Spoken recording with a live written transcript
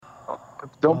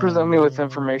Don't present me with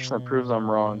information that proves I'm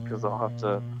wrong, because I'll have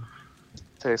to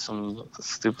say some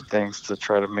stupid things to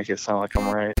try to make it sound like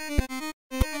I'm right.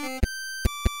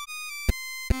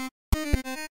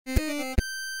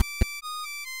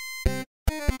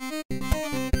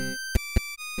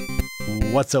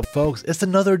 What's up, folks? It's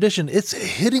another edition. It's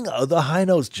hitting the high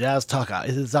notes, Jazz Talk.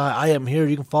 I am here.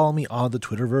 You can follow me on the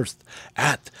Twitterverse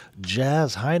at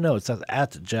Jazz High Notes. That's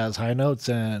at Jazz High Notes,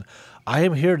 and I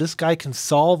am here. This guy can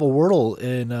solve a Wordle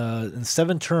in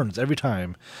 7 turns every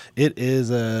time. It is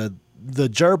the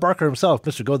Jared Barker himself,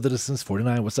 Mr. Go the Distance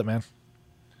 49. What's up, man?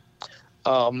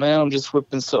 Oh man, I'm just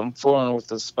whipping something foreign with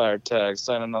the Spire tag,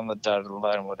 signing on the dotted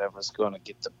line, whatever's going to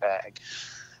get the bag.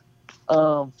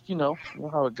 You know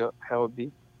how it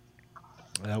be.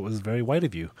 That was very white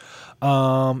of you.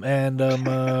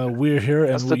 We're here.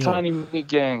 That's the Tiny Meat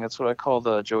Gang. That's what I call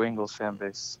the Joe Ingles fan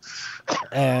base.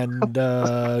 And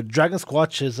Dragon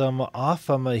Squatch is off.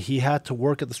 He had to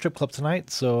work at the strip club tonight,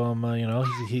 so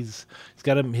he's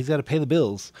got to pay the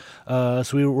bills. So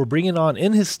we're bringing on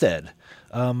in his stead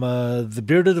the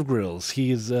Bearded of Grills.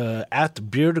 He's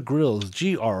at Bearded Grills,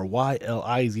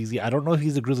 GRYLIZZ. I don't know if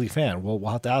he's a Grizzly fan. We'll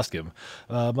have to ask him.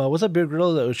 What's up, Beard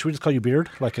Grill? Should we just call you Beard,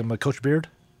 like I'm Coach Beard?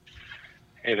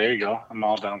 Hey, there you go. I'm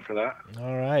all down for that.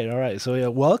 All right. So yeah,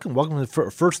 welcome to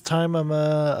the first time I'm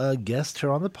a guest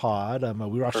here on the pod. We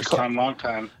were actually first time, long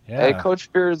time. Yeah. Hey,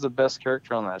 Coach Beard is the best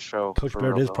character on that show. Coach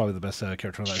Beard is probably the best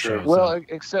character on that show. Well,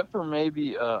 except for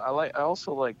maybe I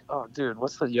also like. Oh, dude,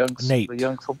 what's the young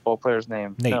football player's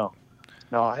name? Nate. No,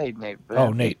 I hate Nate.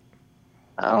 Nate.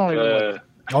 I don't even.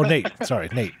 Oh, Nate. Sorry,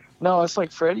 Nate. No, it's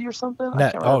like Freddie or something.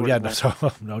 No,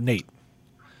 Nate.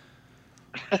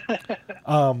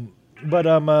 But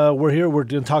we're here. We're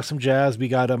gonna talk some jazz. We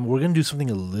got we're gonna do something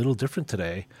a little different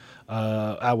today.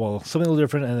 Something a little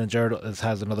different, and then Jared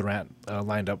has another rant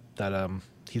lined up that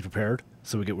he's prepared.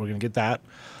 So we're gonna get that.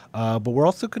 But we're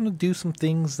also gonna do some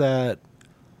things that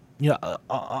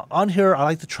on here. I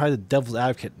like to try the devil's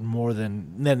advocate more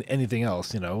than anything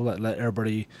else. Let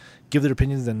everybody give their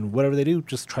opinions, and whatever they do,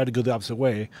 just try to go the opposite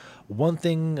way. One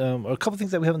thing, or a couple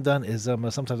things that we haven't done is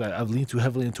sometimes I've leaned too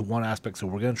heavily into one aspect, so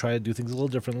we're going to try to do things a little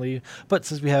differently. But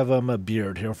since we have a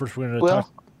Beard here, first we're going to talk.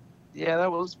 Yeah,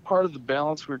 that was part of the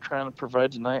balance we were trying to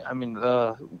provide tonight. I mean,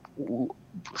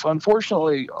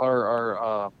 unfortunately,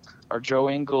 our Joe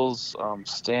Ingles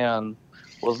stan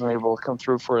wasn't able to come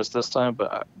through for us this time,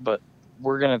 but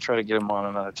we're going to try to get him on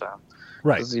another time.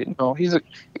 Right.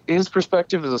 His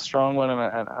perspective is a strong one,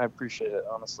 and I appreciate it,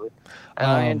 honestly.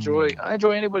 And I enjoy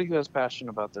anybody who has passion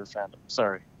about their fandom.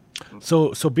 Sorry.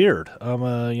 So Beard,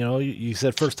 you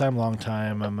said first time, long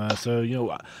time.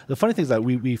 The funny thing is that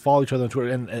we follow each other on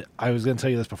Twitter, and I was going to tell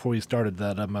you this before we started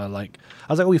that I was like,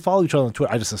 we follow each other on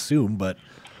Twitter. I just assume, but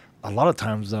a lot of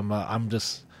times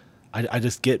I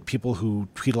just get people who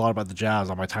tweet a lot about the Jazz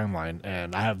on my timeline,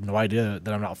 and I have no idea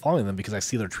that I'm not following them because I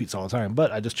see their tweets all the time.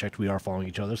 But I just checked; we are following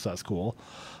each other, so that's cool.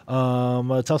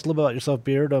 Tell us a little bit about yourself,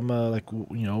 Beard.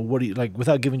 What do you like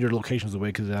without giving your locations away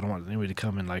because I don't want anybody to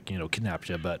come and kidnap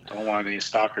you. But don't want any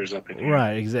stalkers up in here,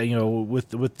 right? Exactly. With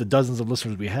the dozens of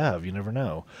listeners we have, you never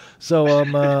know. So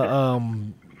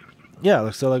yeah.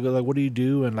 So what do you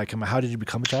do, and how did you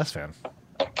become a Jazz fan?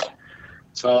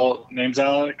 So name's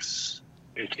Alex,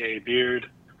 aka Beard.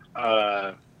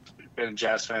 Been a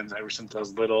Jazz fan ever since I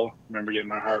was little. Remember getting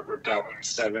my heart ripped out when I was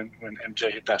 7 when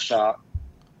MJ hit that shot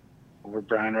over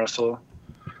Brian Russell.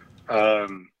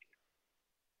 Grew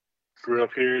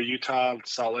up here, Utah,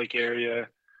 Salt Lake area.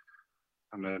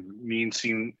 I'm a mean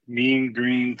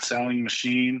green selling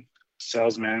machine,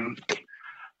 salesman.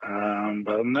 But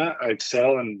other than that, I'd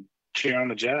sell and cheer on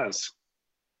the Jazz.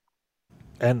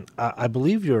 And I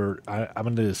believe I'm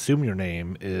going to assume your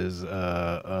name is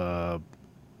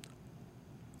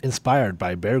inspired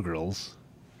by Bear Grylls.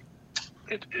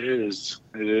 It is.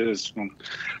 When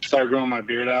I started growing my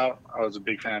beard out, I was a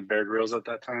big fan of Bear Grylls at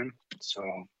that time. So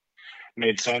it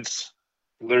made sense.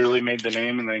 Literally made the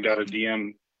name and then got a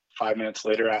DM 5 minutes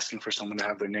later asking for someone to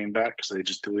have their name back because they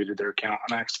just deleted their account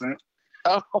on accident.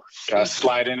 Oh, got to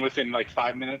slide in within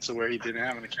 5 minutes of where he didn't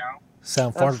have an account.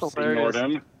 Sound far. Ignored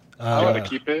him. Got to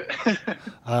keep it.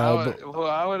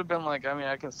 I would have been like,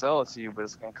 I can sell it to you, but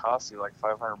it's going to cost you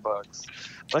 $500.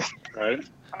 Right?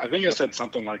 I think I said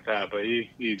something like that, but he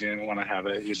didn't want to have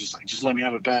it. He was just like, just let me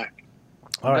have it back.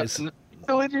 All right.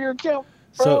 Delete your account.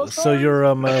 So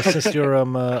you're since you're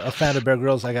a fan of Bear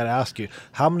Grylls, I got to ask you,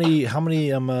 how many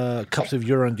cups of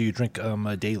urine do you drink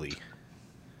daily?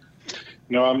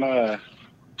 No, I'm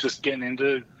just getting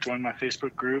into join my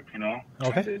Facebook group, trying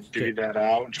Okay. to figure that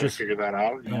out and try Just, to figure that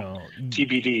out.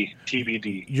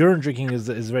 TBD. Urine drinking is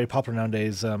very popular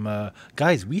nowadays.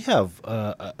 Guys, we have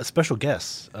a special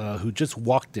guest who just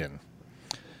walked in.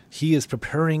 He is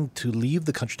preparing to leave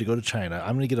the country to go to China.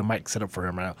 I'm going to get a mic set up for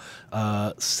him right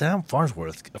now. Sam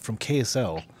Farnsworth from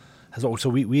KSL. So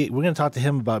we're going to talk to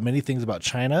him about many things about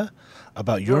China,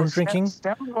 about urine drinking,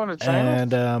 Sam going to China?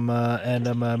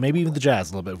 and maybe even the Jazz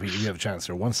a little bit if we have a chance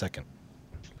here. 1 second.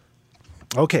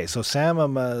 Okay, so Sam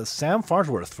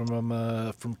Farnsworth from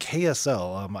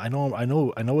KSL. I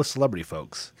know a celebrity,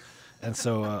 folks, and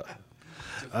so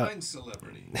Define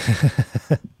celebrity.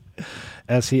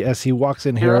 as he walks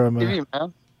in You're here, on TV,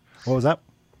 man. what was that?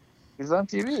 He's on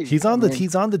TV. He's on the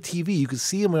TV. You can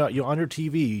see him on your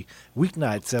TV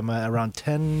weeknights around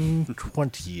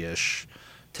 10:20ish,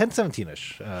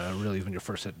 10:17ish. Really, when your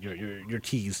first hit, your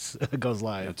tease goes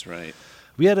live. That's right.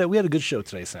 We had a good show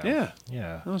today, Sam. Yeah.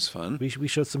 Yeah. That was fun. We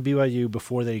showed some BYU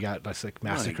before they got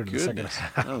massacred in the second goodness.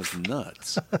 half. That was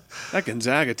nuts. That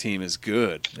Gonzaga team is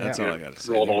good. That's all I got to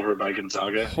say. Rolled over by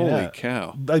Gonzaga. Holy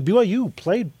cow. BYU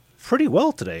played pretty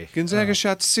well today. Gonzaga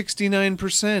shot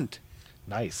 69%.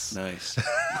 Nice. Nice.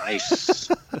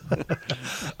 Seb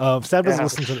doesn't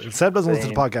listen to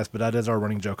the podcast, but that is our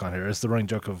running joke on here. It's the running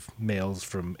joke of males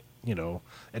from anyone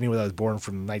that was born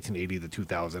from 1980 to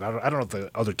 2000. I don't know if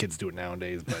the other kids do it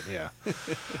nowadays, but yeah,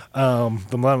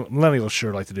 the millennials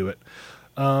sure like to do it.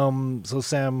 So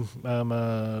Sam,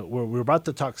 we're about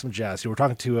to talk some Jazz. We're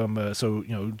talking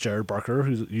to Jared Barker,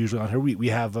 who's usually on here. We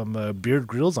have Beard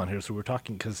Grylls on here, so we're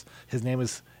talking because his name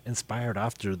is inspired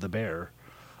after the bear.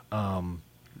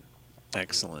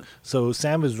 Excellent. So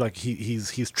Sam is like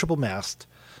he's triple masked,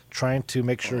 trying to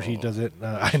make sure he doesn't.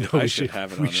 I know I should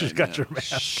have it on we should right got now. your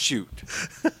mask. Shoot.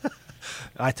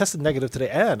 I tested negative today,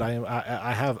 and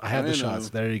I have the know. shots.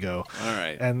 There you go. All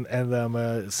right. And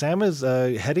Sam is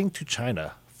heading to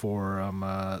China for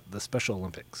the Special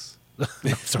Olympics.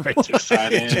 I'm sorry,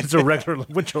 it's a regular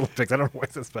Winter Olympics. I don't know why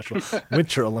it's a special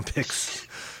Winter Olympics.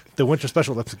 The Winter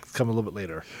Special Olympics come a little bit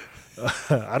later.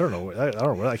 I don't know. I don't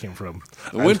know where that came from.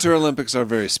 The Winter Olympics are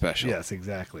very special. Yes,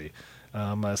 exactly.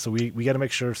 So we got to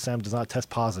make sure Sam does not test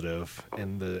positive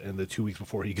in the 2 weeks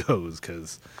before he goes,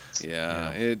 because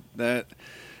tell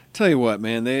you what,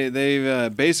 man,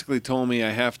 they've basically told me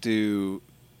I have to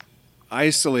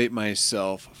isolate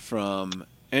myself from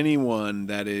anyone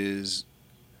that is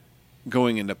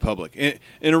going into public.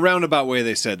 In a roundabout way,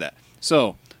 they said that.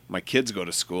 So my kids go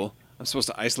to school. I'm supposed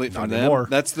to isolate from Not them. anymore.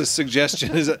 That's the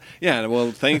suggestion. Yeah.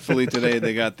 Well, thankfully today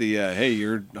they got the hey,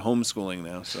 you're homeschooling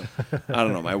now. So I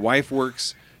don't know. My wife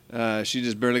works. She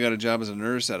just barely got a job as a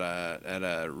nurse at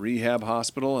a rehab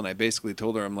hospital, and I basically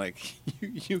told her, I'm like,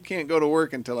 you can't go to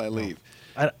work until I leave.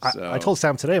 I told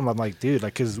Sam today, I'm like, dude,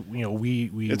 like, because we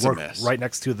It's a work mess. right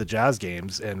next to the Jazz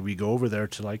games, and we go over there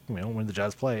to when the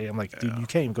Jazz play. I'm like, dude, you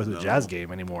can't even go to the Jazz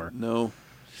game anymore. No,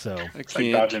 So I It's like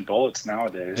can't. dodging bullets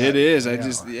nowadays. It is.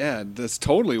 That's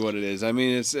totally what it is. I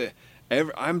mean, it's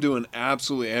I'm doing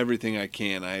absolutely everything I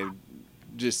can. I'm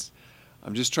just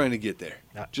trying to get there.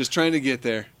 Yeah. Just trying to get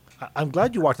there. I'm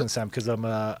glad you walked in, Sam, because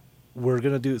we're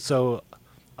gonna do so.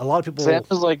 A lot of people. Sam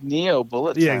is like Neo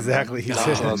bullet. Yeah, time, exactly. man.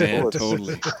 He's- Oh man,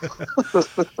 totally.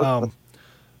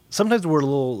 Sometimes we're a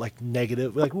little like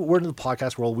negative. Like we're in the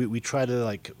podcast world. We try to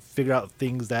like figure out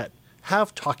things that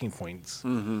have talking points.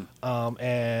 Mm-hmm.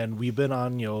 And we've been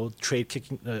on the trade kick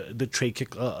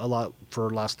a lot for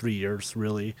the last 3 years,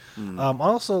 really.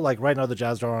 Also, like right now, the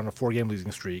Jazz are on a 4-game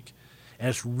losing streak, and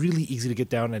it's really easy to get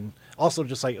down. And also,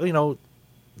 just like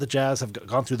the Jazz have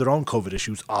gone through their own COVID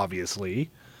issues. Obviously,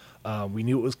 we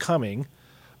knew it was coming.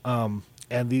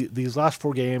 And these last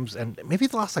 4 games, and maybe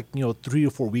the last 3 or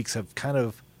 4 weeks, have kind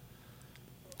of,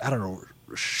 I don't know,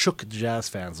 shook Jazz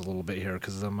fans a little bit here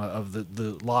because of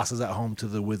the losses at home to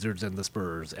the Wizards and the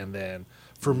Spurs, and then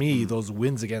for me those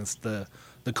wins against the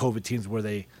COVID teams where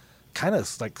they kind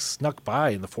of like snuck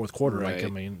by in the fourth quarter. Right. Like I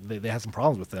mean, they had some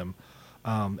problems with them,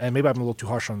 and maybe I'm a little too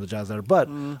harsh on the Jazz there, but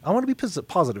I want to be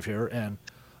positive here. And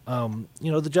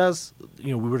the Jazz,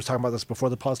 we were just talking about this before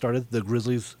the pod started. The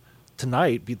Grizzlies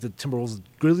tonight beat the Timberwolves.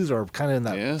 Grizzlies are kind of in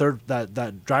that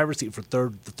that driver's seat for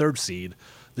the third seed.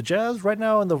 The Jazz right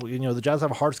now, and the Jazz have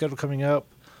a hard schedule coming up.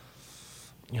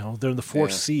 They're in the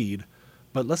 4th seed,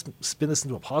 but let's spin this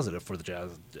into a positive for the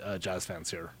Jazz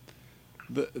fans here.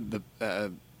 The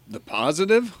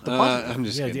positive? I'm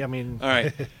just kidding. Yeah, I mean, all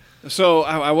right. So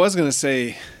I was going to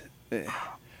say,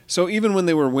 so even when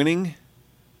they were winning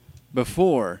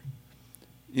before,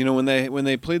 when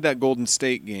they played that Golden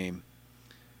State game,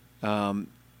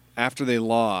 after they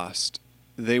lost,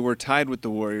 they were tied with the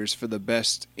Warriors for the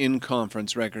best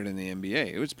in-conference record in the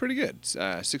NBA. It was pretty good,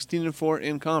 16-4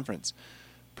 in conference.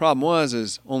 Problem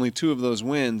was only 2 of those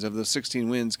wins, of those 16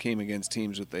 wins, came against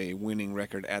teams with a winning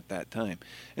record at that time.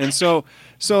 And so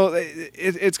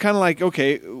it's kind of like,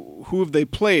 okay, who have they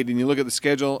played? And you look at the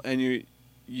schedule, and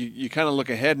you kind of look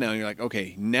ahead now, and you're like,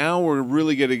 okay, now we're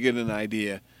really going to get an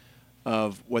idea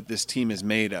of what this team is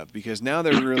made of, because now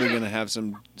they're really going to have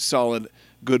some solid,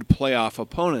 good playoff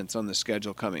opponents on the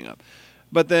schedule coming up.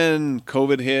 But then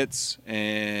COVID hits,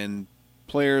 and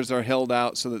players are held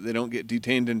out so that they don't get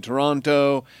detained in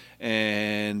Toronto,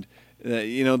 and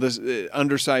this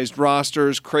undersized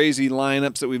rosters, crazy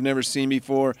lineups that we've never seen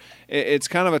before. It's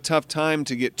kind of a tough time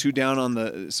to get too down on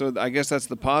the. So I guess that's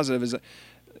the positive, is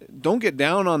don't get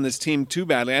down on this team too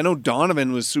badly. I know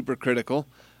Donovan was super critical.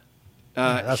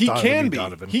 He can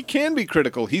be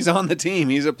critical. He's on the team.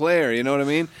 He's a player. You know what I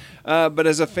mean? But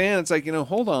as a fan, it's like,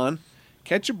 hold on,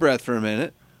 catch your breath for a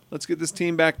minute. Let's get this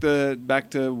team back to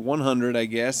 100, I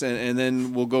guess, and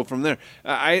then we'll go from there.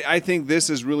 I think this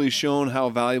has really shown how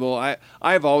valuable.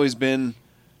 I've always been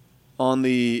on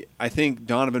the. I think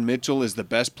Donovan Mitchell is the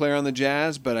best player on the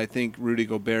Jazz, but I think Rudy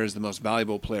Gobert is the most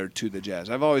valuable player to the Jazz.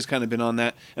 I've always kind of been on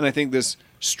that, and I think this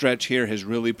stretch here has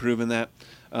really proven that.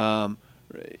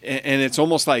 And it's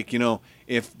almost like,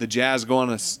 if the Jazz go on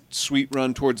a sweet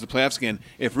run towards the playoffs again,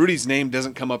 if Rudy's name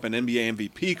doesn't come up in NBA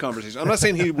MVP conversation, I'm not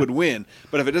saying he would win,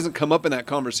 but if it doesn't come up in that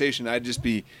conversation, I'd just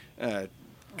be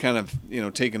kind of,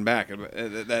 taken back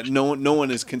that no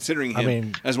one is considering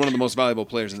him as one of the most valuable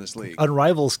players in this league.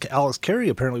 Unrivals, Alex Carey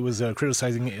apparently was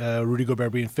criticizing Rudy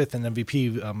Gobert being 5th in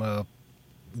MVP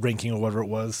ranking or whatever it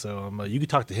was, so you could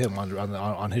talk to him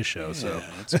on his show. So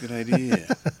that's a good idea.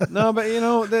 No, but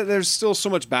there's still so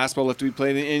much basketball left to be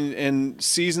played, and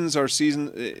seasons are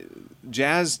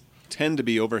Jazz tend to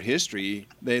be over history.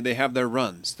 They have their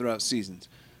runs throughout seasons,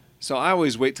 so I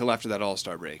always wait till after that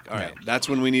All-Star break. All right, that's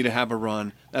when we need to have a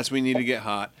run. That's when we need to get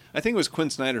hot. I think it was Quinn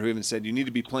Snyder who even said you need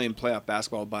to be playing playoff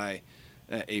basketball by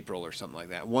April or something like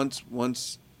that.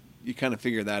 Once you kind of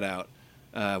figure that out,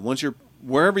 once you're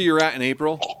wherever you're at in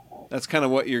April, that's kind of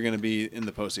what you're going to be in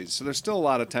the postseason. So there's still a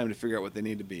lot of time to figure out what they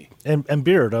need to be. And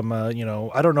Beard, I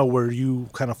don't know where you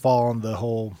kind of fall on the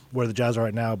whole where the Jazz are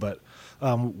right now, but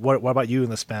what about you in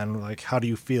the span? Like, how do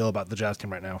you feel about the Jazz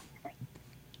team right now?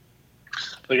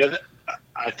 Like,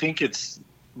 I think it's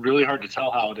really hard to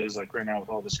tell how it is like right now with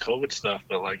all this COVID stuff.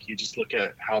 But like, you just look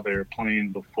at how they were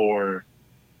playing before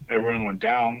everyone went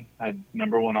down. Had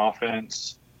number 1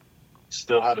 offense.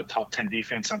 Still had a top 10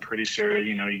 defense, I'm pretty sure.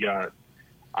 You got,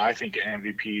 I think, an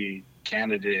MVP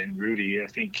candidate in Rudy. I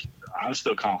think I'm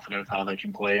still confident of how they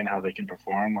can play and how they can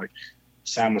perform. Like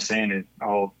Sam was saying, it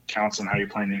all counts on how you're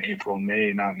playing in April and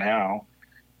May, not now.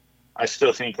 I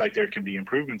still think like there can be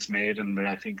improvements made, and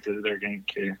I think that they're going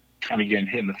to kind of get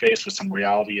hit in the face with some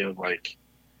reality of like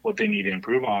what they need to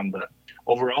improve on. But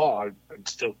overall, I'd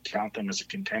still count them as a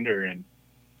contender and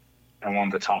one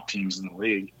of the top teams in the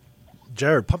league.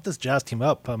 Jared, pump this Jazz team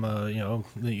up.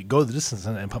 You go the distance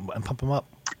and pump them up.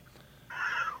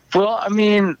 Well,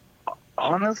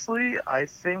 honestly, I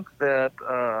think that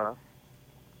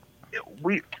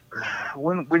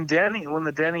when the Danny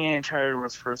Ainge hire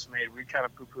was first made, we kind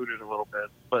of poo-pooed it a little bit.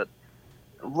 But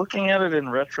looking at it in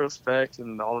retrospect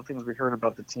and all the things we heard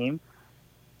about the team,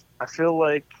 I feel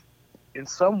like in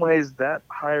some ways that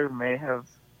hire may have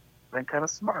been kind of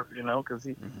smart, because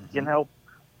he can help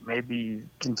maybe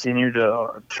continue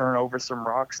to turn over some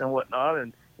rocks and whatnot,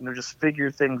 and just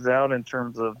figure things out in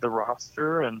terms of the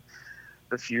roster and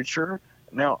the future.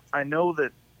 Now, I know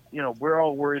that we're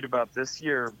all worried about this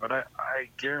year, but I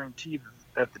guarantee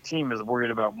that the team is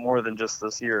worried about more than just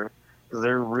this year, because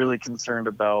they're really concerned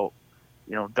about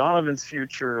Donovan's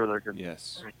future.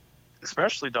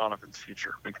 Especially Donovan's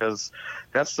future, because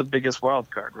that's the biggest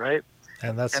wild card, right?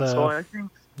 And so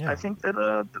I think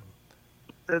that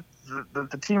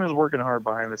the team is working hard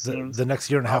behind the scenes. The next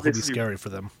year and a half will be scary for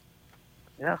them.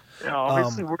 Yeah.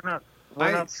 Obviously, we're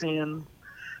not seeing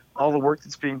all the work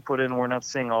that's being put in. We're not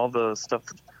seeing all the stuff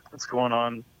that's going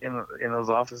on in those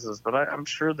offices. But I'm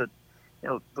sure that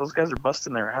those guys are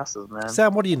busting their asses, man.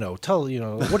 Sam, what do you know? What do you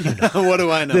know? What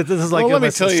do I know? This is like, let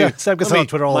me tell you. Sam gets on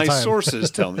Twitter all the time. My sources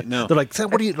tell me. No, they're like, Sam,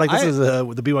 what do you like? This is the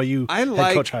BYU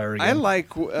head coach hiring. I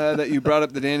like that you brought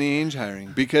up the Danny Ainge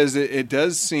hiring, because it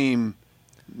does seem,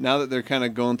 now that they're kind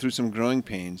of going through some growing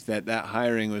pains, that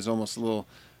hiring was almost a little,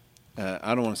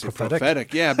 I don't want to say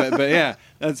prophetic. Yeah, but yeah,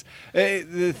 that's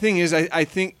the thing is, I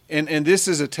think, and this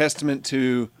is a testament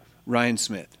to Ryan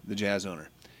Smith, the Jazz owner.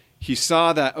 He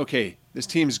saw that, okay, this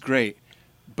team's great,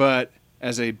 but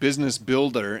as a business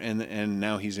builder, and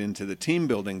now he's into the team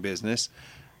building business,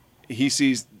 he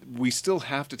sees we still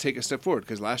have to take a step forward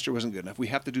because last year wasn't good enough. We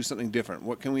have to do something different.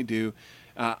 What can we do?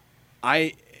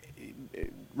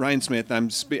 Ryan Smith,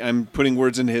 I'm putting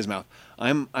words into his mouth.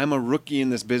 I'm a rookie in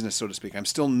this business, so to speak. I'm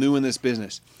still new in this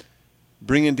business.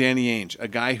 Bring in Danny Ainge, a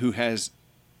guy who has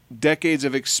decades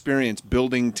of experience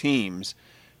building teams,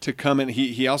 to come in.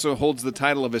 He also holds the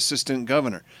title of assistant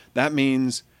governor. That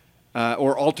means,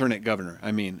 or alternate governor.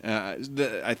 I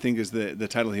think is the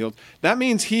title he holds. That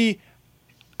means he,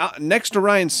 next to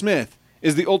Ryan Smith,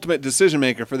 is the ultimate decision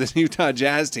maker for this Utah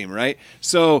Jazz team, right?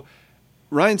 So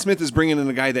Ryan Smith is bringing in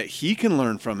a guy that he can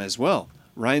learn from as well.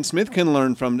 Ryan Smith can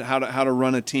learn from how to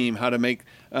run a team, how to make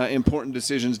important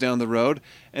decisions down the road,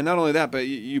 and not only that, but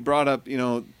you brought up,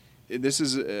 this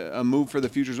is a move for the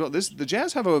future as well. The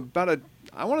Jazz have about a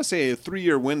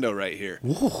 3-year window right here.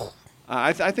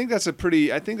 I think that's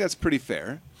pretty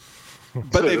fair.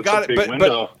 But they've got it. But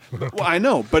well, I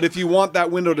know. But if you want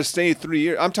that window to stay 3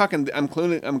 years, I'm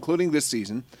including this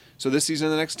season. So this season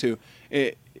and the next two.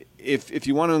 If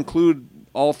you want to include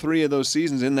all 3 of those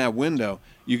seasons in that window,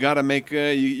 you got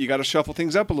to you got to shuffle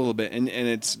things up a little bit, and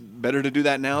it's better to do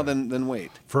that now than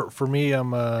wait. For me,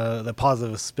 the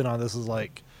positive spin on this is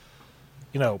like,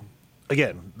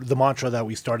 again, the mantra that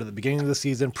we started at the beginning of the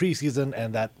season, preseason,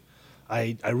 and that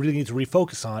I really need to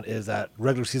refocus on is that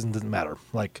regular season doesn't matter.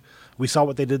 Like, we saw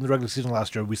what they did in the regular season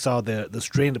last year. We saw the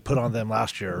strain to put on them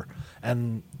last year.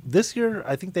 And this year,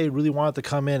 I think they really wanted to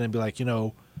come in and be like,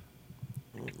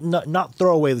 not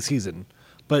throw away the season,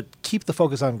 but keep the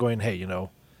focus on going, hey,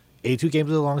 82 games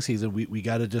is a long season. We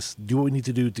got to just do what we need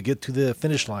to do to get to the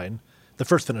finish line, the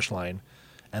first finish line,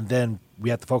 and then we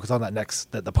have to focus on that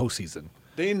the postseason.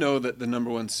 They know that the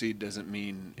number 1 seed doesn't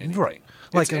mean anything.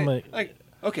 Right.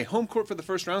 Okay, home court for the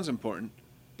first round is important,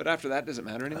 but after that, does it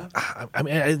matter anymore?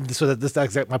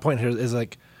 My point here is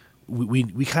like,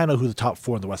 we kind of know who the top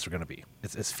 4 in the West are going to be.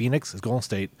 It's Phoenix, it's Golden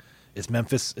State, it's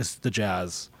Memphis, it's the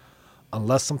Jazz.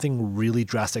 Unless something really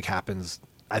drastic happens,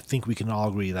 I think we can all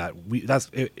agree that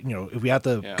if we had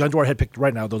the gun to our head picked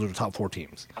right now, those are the top 4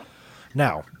 teams.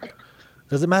 Now,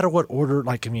 does it matter what order?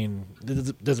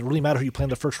 Does it really matter who you play in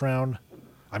the first round?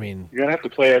 You're gonna have to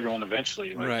play everyone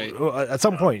eventually, right? At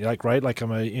some point,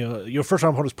 your first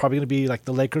round opponent is probably going to be like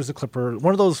the Lakers, the Clippers,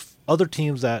 one of those other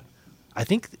teams that I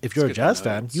think if you're a Jazz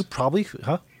fan, you probably,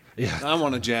 yeah. I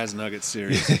want a Jazz Nuggets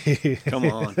series. Come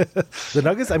on, the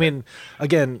Nuggets. Again,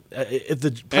 if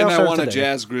the and I want today, a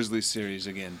Jazz Grizzlies series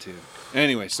again too.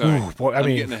 Anyway, sorry. I'm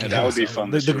getting ahead. That would be fun.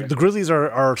 The Grizzlies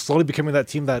are slowly becoming that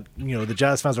team that the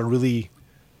Jazz fans are really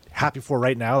happy for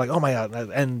right now. Like, oh my god,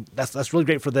 and that's really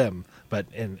great for them. But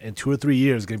in 2 or 3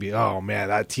 years, it's gonna be, oh man,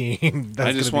 that team.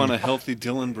 I just want a healthy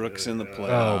Dillon Brooks in the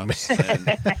playoffs.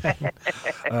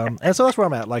 Oh man. And so that's where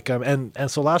I'm at.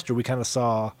 And so last year we kind of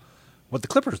saw what the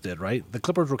Clippers did, right? The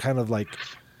Clippers were kind of like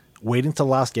waiting till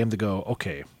the last game to go,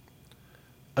 okay.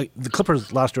 The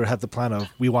Clippers last year had the plan of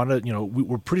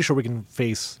we're pretty sure we can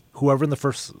face whoever in the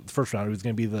first round. It was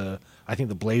going to be the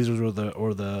Blazers or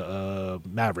the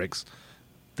Mavericks.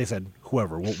 They said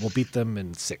whoever we'll beat them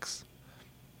in 6.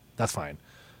 That's fine.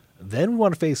 Then we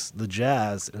want to face the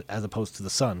Jazz as opposed to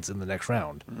the Suns in the next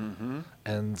round. Mm-hmm.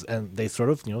 And they sort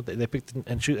of they picked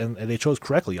and shoot and they chose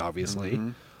correctly, obviously.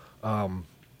 Mm-hmm.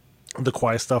 The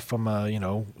quiet stuff from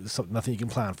nothing you can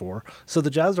plan for. So the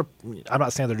Jazz are. I'm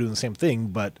not saying they're doing the same thing,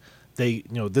 but they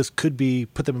this could be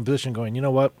put them in position going. You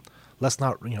know what? Let's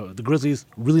not. The Grizzlies.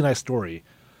 Really nice story.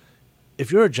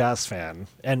 If you're a Jazz fan,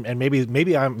 and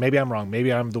maybe I'm wrong.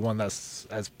 Maybe I'm the one that's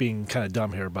being kind of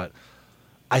dumb here, but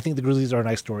I think the Grizzlies are a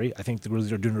nice story. I think the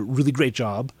Grizzlies are doing a really great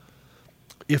job.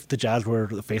 If the Jazz were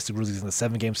to face the Grizzlies in the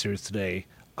 7-game series today,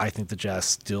 I think the Jazz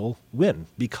still win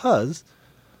because.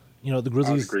 The Grizzlies.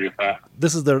 I would agree with that.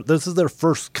 This is their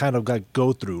first kind of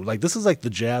go through. Like, this is like the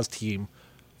Jazz team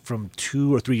from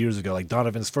 2 or 3 years ago. Like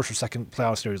Donovan's first or second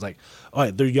playoff series. Like, all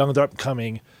right, they're young, they're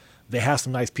upcoming, they have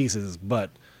some nice pieces, but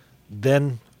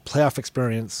then playoff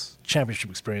experience,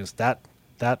 championship experience, that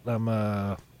comes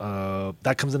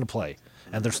into play,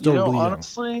 and they're still really young.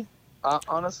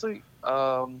 Honestly,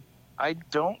 I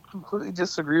don't completely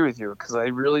disagree with you because I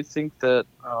really think that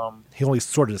he only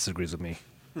sort of disagrees with me.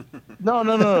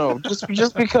 No. Just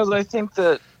because I think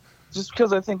that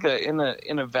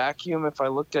in a vacuum, if I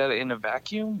looked at it in a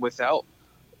vacuum without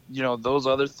those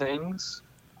other things,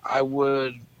 I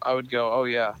would go, oh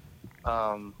yeah,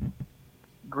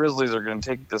 Grizzlies are going to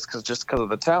take this because of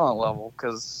the talent level,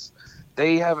 because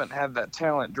they haven't had that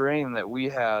talent drain that we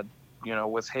had,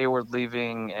 with Hayward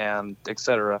leaving and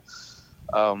etc.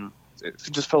 It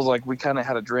just feels like we kind of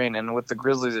had a drain, and with the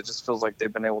Grizzlies, it just feels like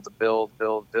they've been able to build,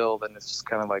 and it's just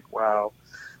kind of like, wow,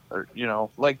 or,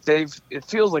 like it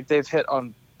feels like they've hit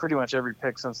on pretty much every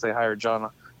pick since they fired John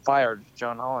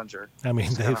Hollinger. I mean,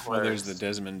 well, there's the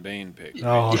Desmond Bain pick.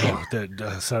 Oh,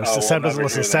 no. Sam doesn't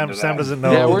listen. Sam doesn't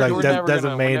know. Yeah,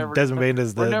 Desmond Bain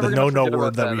is the no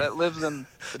word that lives in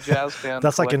the Jazz fan.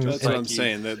 That's like That's what I'm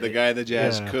saying. The guy the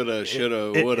Jazz coulda,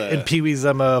 shoulda, woulda. In Pee Wee's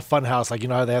fun house, like, you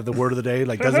know how they have the word of the day.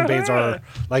 Like, Desmond Bain's are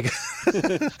like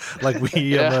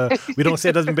we don't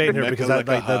say Desmond Bain here because that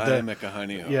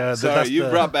Sorry, you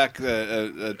brought back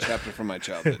a chapter from my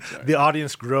childhood. Sorry. The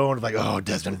audience groaned like, "Oh,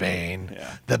 Desmond Bain,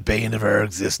 the bane of our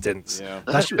existence." Yeah.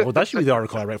 That should be the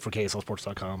article I write for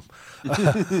KSLSports.com.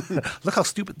 Look how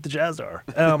stupid the Jazz are.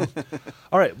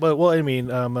 All right, well, I mean,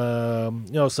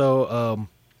 the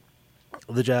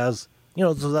Jazz,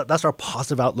 so that's our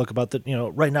positive outlook about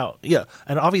the, right now. Yeah,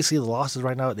 and obviously the losses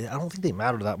right now, I don't think they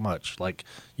matter that much. Like,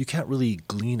 you can't really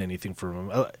glean anything from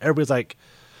them. Everybody's like,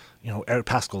 Eric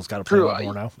Pascal's got to play a lot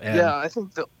more now. And I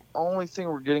think the only thing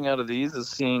we're getting out of these is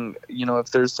seeing,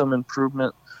 if there's some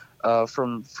improvement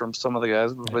from some of the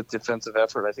guys with defensive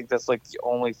effort. I think that's like the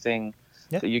only thing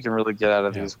that you can really get out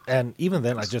of these. And even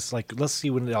then, I just let's see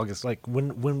when it all gets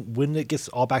when it gets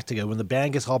all back together, when the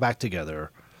band gets all back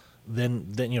together,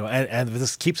 then and if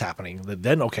this keeps happening,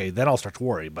 then I'll start to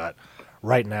worry. But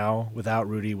right now, without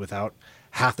Rudy, without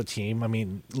half the team, I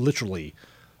mean, literally,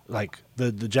 like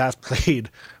the Jazz played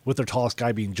with their tallest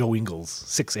guy being Joe Ingles,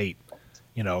 6'8".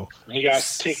 He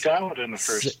got kicked out in the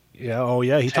first. Yeah. Oh,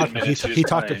 yeah. He talked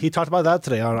about that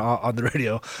today on the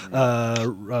radio.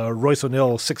 Royce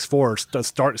O'Neal,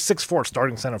 6'4",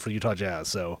 starting center for the Utah Jazz.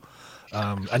 So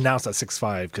announced at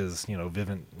 6'5" because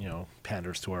Vivint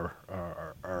panders to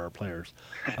our players,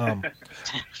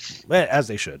 as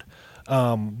they should.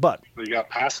 But we got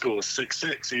Pascal with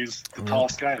 6'6". He's the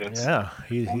tallest guy.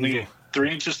 He's only 3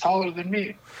 inches taller than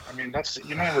me. I mean,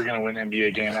 you're never going to win an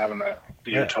NBA game having that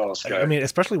be your tallest guy. I mean,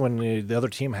 especially when the other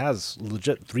team has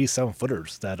legit 3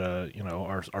 7-footers that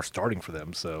are starting for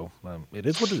them. So it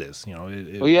is what it is.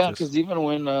 Because even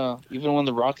when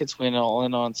the Rockets went all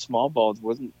in on small balls,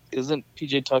 isn't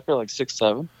PJ Tucker like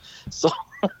 6'7"? So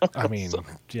I mean,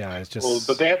 it's just. Well,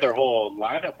 but they had their whole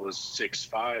lineup was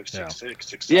 6'5", 6'6",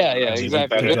 6'7". Yeah,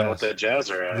 exactly. Better than what the Jazz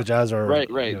are at. The Jazz are right.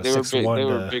 They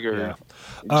were bigger,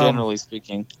 generally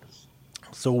speaking.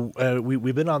 So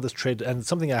we've been on this trade, and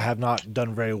something I have not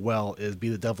done very well is be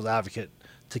the devil's advocate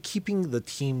to keeping the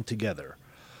team together.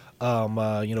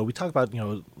 We talk about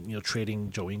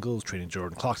trading Joe Ingles, trading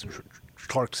Jordan Clarkson,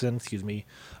 trading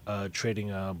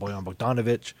Bojan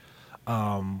Bogdanovic.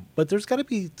 But there's got to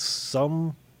be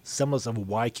some semblance of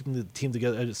why keeping the team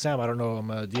together. Sam, I don't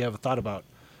know. Do you have a thought about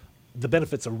the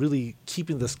benefits of really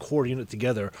keeping this core unit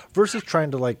together versus trying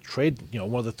to trade,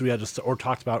 one of the three I just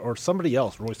talked about, or somebody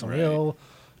else, Royce O'Neal,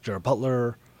 Jared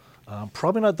Butler,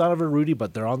 probably not Donovan Rudy,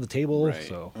 but they're on the table. Right.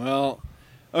 So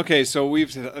okay, so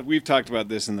we've talked about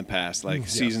this in the past,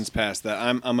 seasons past. That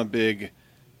I'm a big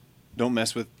don't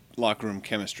mess with locker room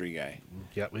chemistry guy.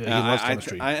 Yeah, he loves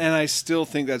chemistry, and I still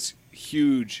think that's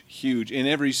huge in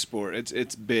every sport.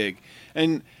 It's big,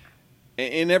 and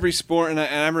in every sport, and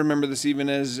I remember this even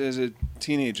as a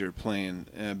teenager playing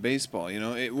baseball.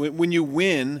 When you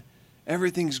win,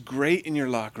 everything's great in your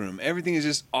locker room. Everything is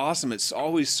just awesome. It's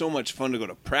always so much fun to go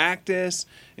to practice.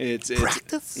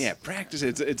 Practice? Yeah, practice.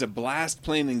 It's a blast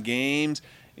playing in games,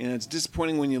 and it's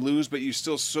disappointing when you lose, but you're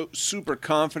still so super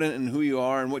confident in who you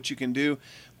are and what you can do.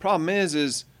 Problem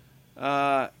is we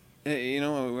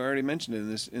already mentioned it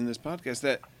in this podcast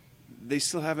that they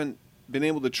still haven't been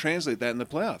able to translate that in the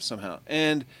playoffs somehow.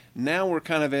 And now we're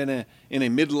kind of in a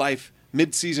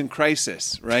mid-season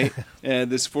crisis, right?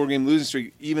 This 4-game losing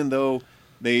streak, even though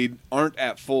they aren't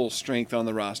at full strength on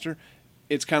the roster,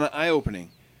 it's kind of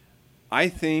eye-opening. I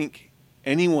think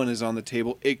anyone is on the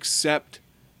table except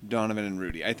Donovan and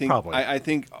Rudy. I think probably. I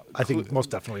think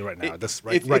most definitely right now.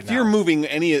 If you're moving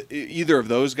either of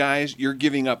those guys, you're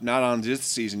giving up not on this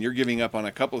season. You're giving up on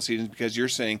a couple of seasons because you're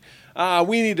saying,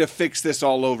 we need to fix this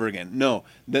all over again. No,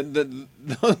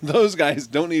 those guys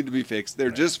don't need to be fixed. They're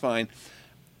just fine.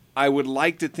 I would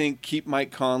like to keep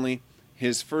Mike Conley.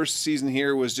 His first season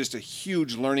here was just a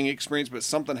huge learning experience, but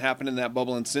something happened in that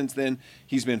bubble, and since then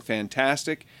he's been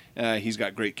fantastic. He's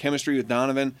got great chemistry with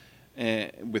Donovan.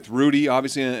 With Rudy,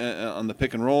 obviously, on the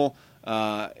pick and roll,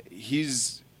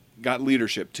 he's got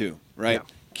leadership too, right?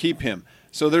 Yeah. Keep him.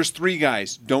 So there's 3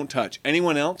 guys. Don't touch.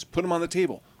 Anyone else, put them on the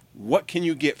table. What can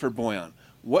you get for Bojan?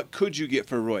 What could you get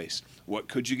for Royce? What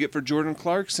could you get for Jordan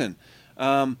Clarkson?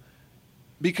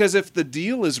 Because if the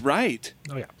deal is right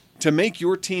to make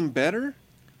your team better,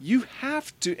 you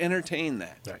have to entertain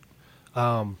that.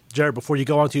 Right. Jared, before you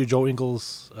go on to Joe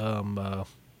Ingles'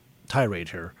 tirade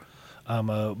here,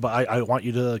 But I want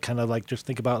you to kind of like just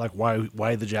think about like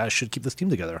why the Jazz should keep this team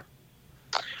together.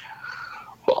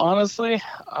 Well, honestly,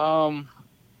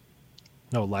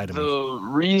 No, lie to me.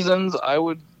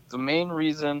 the main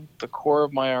reason, the core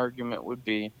of my argument would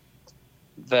be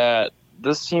that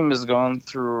this team has gone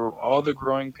through all the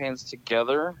growing pains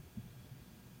together,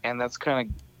 and that's kind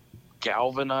of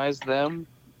galvanized them.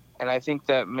 And I think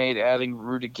that made adding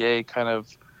Rudy Gay kind of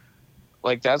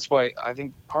like, that's why I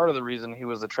think part of the reason he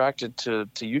was attracted to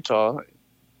Utah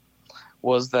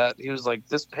was that he was like,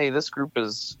 this group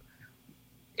is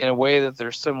in a way that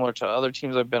they're similar to other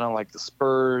teams I've been on, like the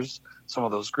Spurs, some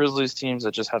of those Grizzlies teams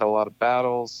that just had a lot of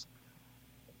battles.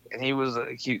 And he was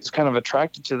kind of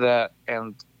attracted to that,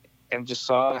 and just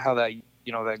saw how that,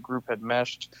 that group had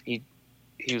meshed. He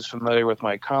was familiar with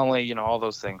Mike Conley, all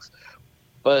those things.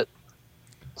 But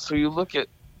so you look at,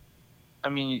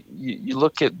 you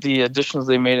look at the additions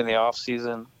they made in the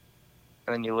offseason, and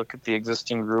then you look at the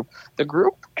existing group. The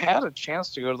group had a chance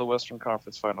to go to the Western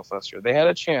Conference Finals last year. They had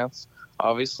a chance.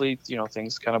 Obviously,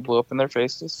 things kind of blew up in their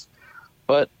faces.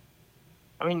 But,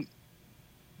 we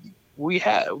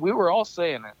were all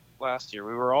saying it last year.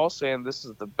 We were all saying this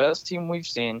is the best team we've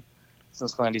seen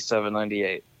since 97,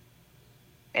 98.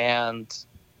 And,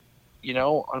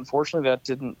 unfortunately that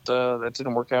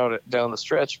didn't work out down the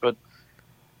stretch. But,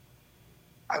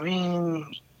 a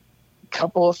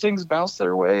couple of things bounced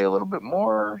their way a little bit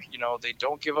more. They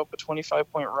don't give up a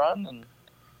 25-point run, and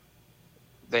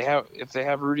if they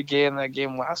have Rudy Gay in that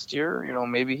game last year,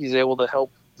 maybe he's able to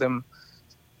help them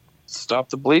stop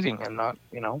the bleeding and not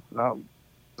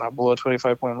blow a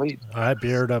 25-point lead. All right,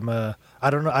 Beard. I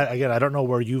don't know. I don't know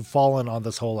where you've fallen on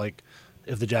this whole like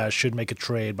if the Jazz should make a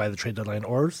trade by the trade deadline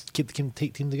or keep the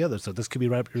team together. So this could be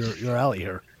right up your alley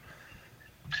here.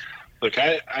 Look,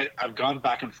 I've gone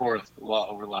back and forth a lot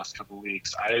over the last couple of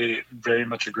weeks. I very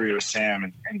much agree with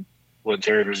Sam and what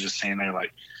Jared was just saying there.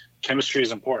 Like, chemistry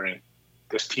is important.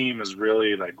 This team has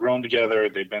really like grown together.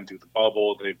 They've been through the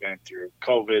bubble. They've been through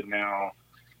COVID now.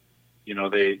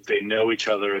 They know each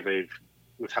other.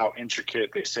 With how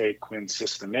intricate they say Quinn's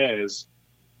system is,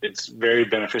 it's very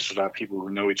beneficial to have people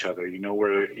who know each other. You know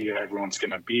where everyone's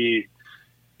going to be.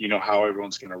 You know how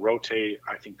everyone's going to rotate.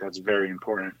 I think that's very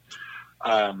important.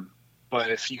 But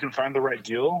if you can find the right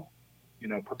deal,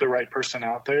 put the right person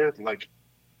out there, like,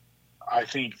 I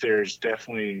think there's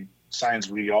definitely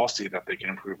signs we all see that they can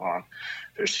improve on.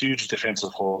 There's huge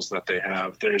defensive holes that they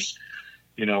have. There's,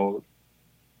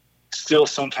 still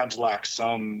sometimes lacks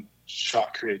some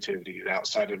shot creativity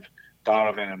outside of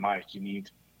Donovan and Mike. You need,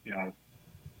 you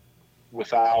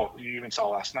even saw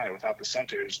last night, without the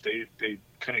centers, they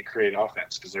couldn't create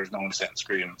offense because there's no one setting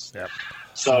screens. Yep.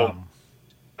 So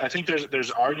I think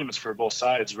there's arguments for both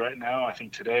sides. Right now, I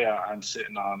think today I'm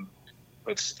sitting on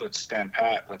let's stand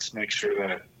pat. Let's make sure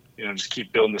that just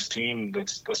keep building this team.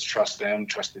 Let's trust them,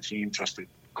 trust the team, trust the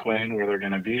Quinn where they're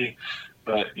going to be.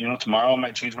 But tomorrow I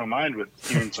might change my mind with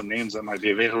hearing some names that might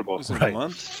be available. Is it a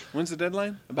month? When's the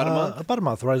deadline? About a month. About a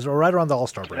month, right around the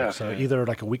All-Star break. Yeah, so either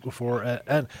like a week before,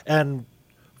 and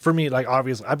for me, like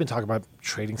obviously, I've been talking about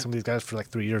trading some of these guys for like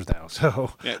 3 years now.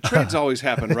 So yeah, trades always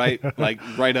happen right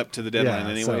up to the deadline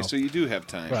anyway. So you do have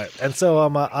time, right? And so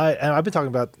I've been talking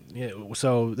about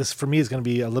so this for me is going to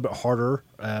be a little bit harder.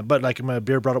 But like my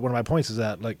Beard brought up, one of my points is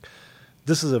that like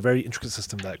this is a very intricate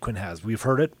system that Quinn has. We've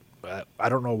heard it. I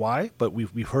don't know why, but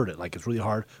we've heard it. Like, it's really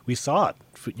hard. We saw it.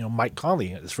 Mike Conley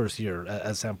his first year,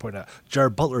 as Sam pointed out.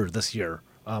 Jared Butler this year,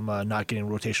 not getting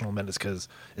rotational minutes because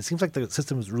it seems like the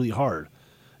system is really hard.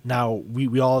 Now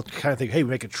we all kind of think, hey,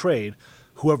 we make a trade,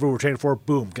 whoever we're trading for,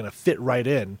 boom, gonna fit right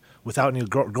in without any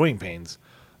growing pains.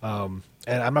 And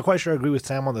I'm not quite sure I agree with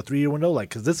Sam on the 3-year window, like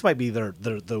because this might be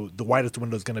the widest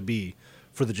window is gonna be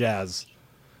for the Jazz.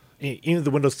 Even if the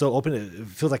window's still open, it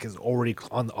feels like it's already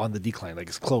on the decline, like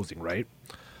it's closing, right?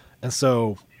 And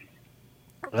so,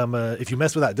 if you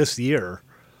mess with that this year,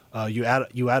 you add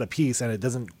a piece and it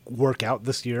doesn't work out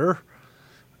this year,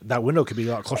 that window could be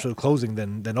a lot closer to closing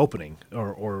than opening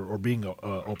or being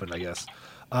open, I guess.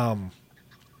 And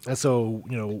so,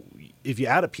 if you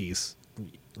add a piece,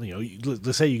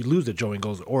 let's say you lose the Joe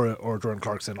Ingles or Jordan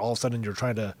Clarkson, all of a sudden you're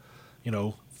trying to,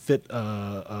 fit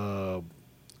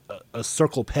a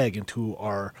circle peg into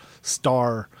our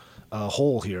star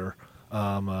hole here,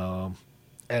 and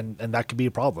that could be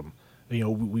a problem.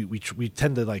 We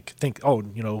tend to like think,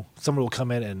 someone will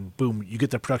come in and boom, you get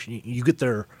their production, you get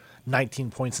their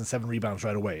 19 points and 7 rebounds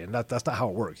right away, and that's not how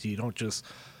it works. You don't just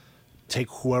take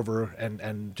whoever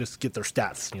and just get their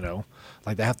stats.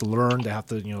 Like they have to learn. They have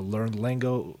to learn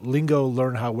lingo,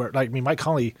 learn how where. Like Mike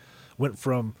Conley went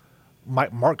from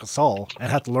Marc Gasol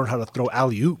and had to learn how to throw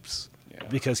alley oops.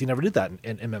 because he never did that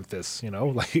in Memphis.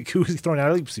 Like who was he throwing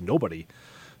out? Nobody.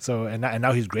 So and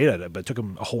now he's great at it, but it took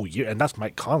him a whole year. And that's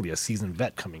Mike Conley, a seasoned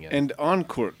vet coming in. And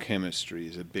on-court chemistry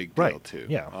is a big deal too.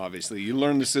 Yeah, obviously you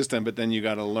learn the system, but then you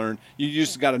got to learn. You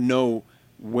just got to know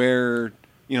where.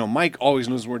 Mike always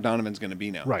knows where Donovan's going to be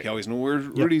now. Right. He always knows where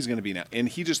Rudy's going to be now, and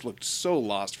he just looked so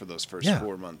lost for those first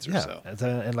 4 months or so.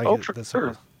 And like, for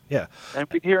sure. Yeah. And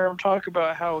we hear him talk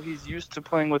about how he's used to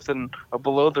playing with a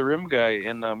below the rim guy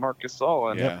in Marcus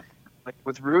Gasol, and like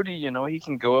with Rudy, he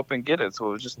can go up and get it. So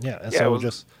it was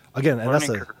just again,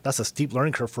 and that's a steep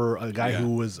learning curve for a guy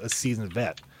who was a seasoned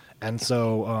vet. And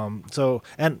so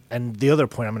and the other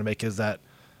point I'm going to make is that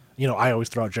I always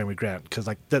throw out Jeremy Grant because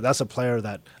like that's a player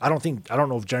that I don't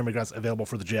know if Jeremy Grant's available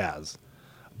for the Jazz,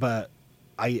 but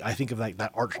I think of like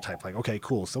that archetype, like, okay,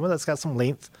 cool, someone that's got some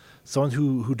length, someone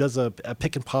who does a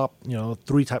pick and pop,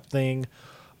 3 type thing,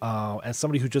 and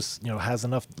somebody who just has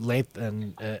enough length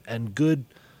and good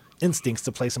instincts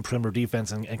to play some perimeter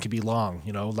defense and can be long.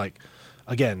 Like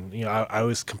again, I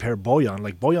always compare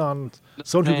Bojan,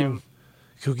 someone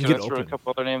who can get open. Throw a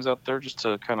couple other names out there just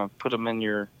to kind of put them in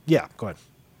your go ahead.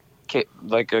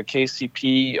 Like a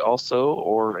KCP also,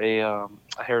 or a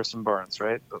Harrison Barnes,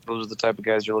 right? Those are the type of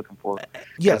guys you're looking for.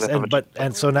 Yes,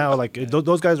 and so now like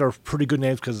those guys are pretty good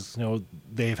names because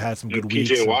they've had some good weeks.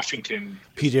 PJ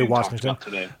Washington.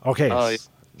 Today. Okay,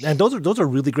 and those are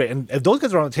really great. And if those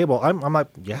guys are on the table, I'm like,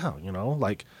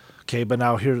 like, okay, but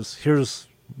now here's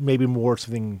maybe more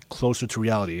something closer to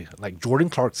reality, like Jordan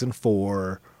Clarkson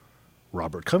for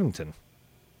Robert Covington,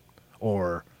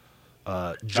 or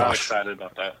Josh. I'm excited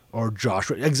about that. Or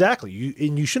Josh. Exactly.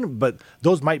 You shouldn't, but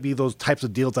those might be those types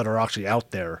of deals that are actually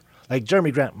out there. Like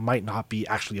Jeremy Grant might not be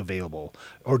actually available,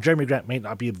 or Jeremy Grant may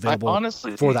not be available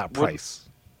honestly, for that price.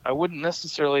 I wouldn't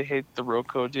necessarily hate the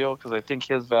Rocco deal because I think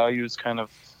his value is kind of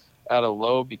at a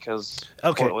low because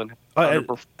Portland. And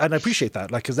I appreciate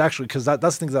that, like, because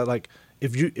that's things that like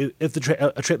if the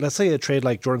trade, let's say a trade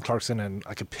like Jordan Clarkson and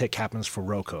like a pick happens for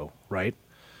Rocco, right?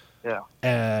 Yeah.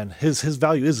 And his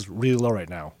value is really low right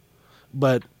now.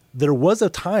 But there was a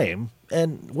time,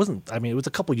 and it was a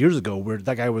couple years ago where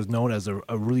that guy was known as a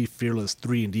really fearless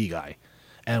 3-and-D guy.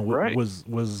 And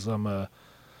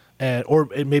or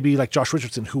maybe like Josh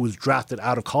Richardson, who was drafted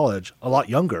out of college a lot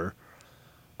younger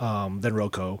than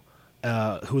Rocco,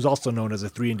 who was also known as a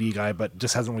 3-and-D guy but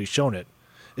just hasn't really shown it.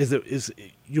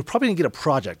 You're probably going to get a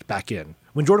project back in.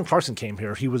 When Jordan Clarkson came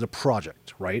here, he was a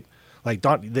project, right? Like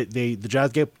the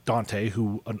Jazz gave Dante,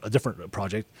 who a different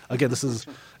project. Again, this is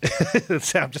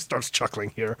Sam just starts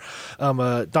chuckling here.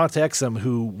 Dante Exum,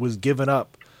 who was given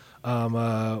up,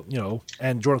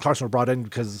 and Jordan Clarkson were brought in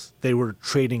because they were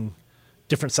trading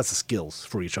different sets of skills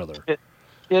for each other.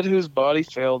 Kid whose body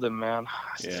failed him, man.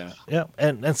 Yeah,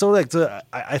 and so like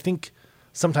I think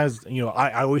sometimes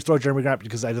I always throw Jeremy Grant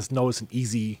because I just know it's an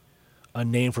easy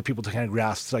name for people to kind of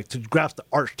grasp, like to grasp the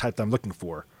archetype that I'm looking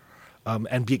for.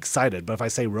 And be excited. But if I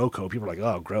say Rocco, people are like,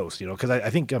 oh, gross, because I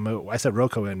think I said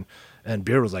Rocco and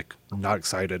Beer was like, not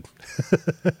excited.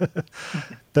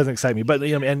 Doesn't excite me. But,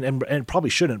 and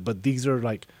probably shouldn't. But these are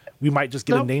like, we might just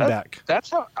get a name back. That's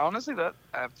how, honestly, that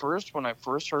at first, when I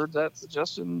first heard that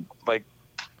suggestion, like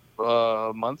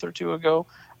a month or two ago,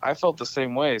 I felt the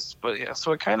same way. But yeah,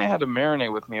 so it kind of had to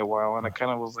marinate with me a while. And I kind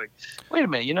of was like, wait a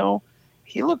minute,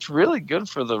 he looked really good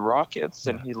for the Rockets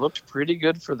and he looked pretty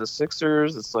good for the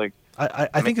Sixers. It's like,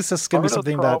 I think it's just going to be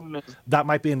something that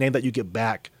might be a name that you get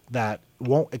back that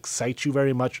won't excite you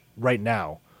very much right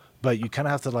now, but you kind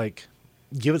of have to like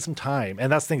give it some time.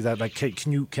 And that's things that like,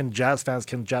 can Jazz fans,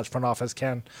 can Jazz front office,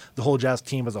 can the whole Jazz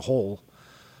team as a whole,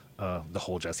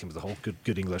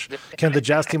 good English. Can the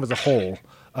Jazz team as a whole,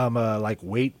 like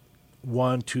wait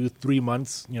 1, 2, 3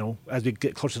 months, as we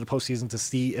get closer to the postseason to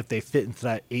see if they fit into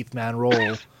that 8th man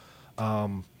role,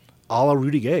 a la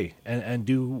Rudy Gay and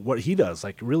do what he does.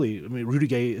 Like really, Rudy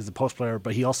Gay is a post player,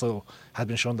 but he also has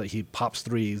been shown that he pops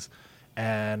threes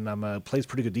and plays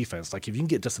pretty good defense. Like if you can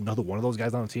get just another one of those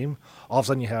guys on the team, all of a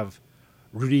sudden you have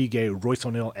Rudy Gay, Royce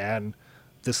O'Neal, and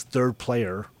this third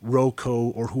player, Rocco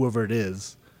or whoever it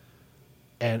is.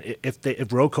 And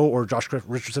if Rocco or Josh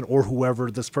Richardson or whoever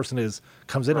this person is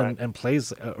comes in and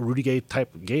plays a Rudy Gay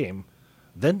type game,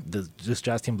 then this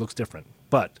Jazz team looks different.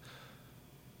 But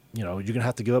you're going to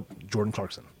have to give up Jordan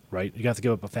Clarkson, right? You're going to have to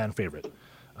give up a fan favorite.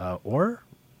 Or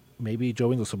maybe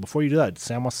Joe Ingles. So before you do that,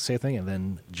 Sam wants to say a thing, and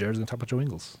then Jared's going to talk about Joe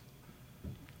Ingles.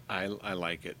 I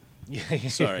like it.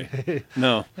 Sorry.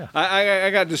 No. Yeah. I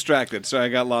got distracted, so I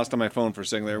got lost on my phone for a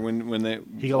second there. When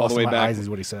he got lost in my eyes is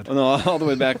what he said. No, all the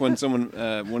way back when someone,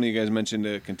 one of you guys mentioned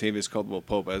Kentavious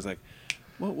Caldwell-Pope, I was like,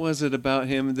 what was it about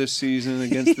him this season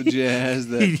against the Jazz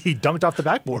that he dunked off the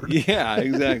backboard. Yeah,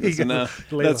 exactly. So now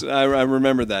I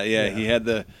remember that. Yeah, he had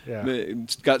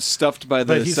got stuffed by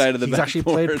the side of the backboard. He's actually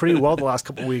played pretty well the last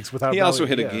couple of weeks without. He also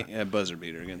hit a buzzer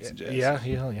beater against the Jazz.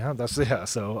 Yeah.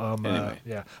 So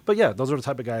anyway. But yeah, those are the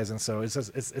type of guys, and so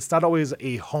it's not always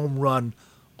a home run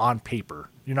on paper.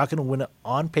 You're not going to win it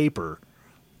on paper,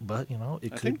 but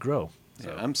it could grow. So.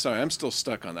 Yeah, I'm sorry, I'm still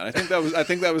stuck on that. I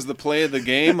think that was the play of the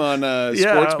game on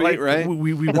Sports Beat, right?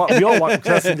 We all watched.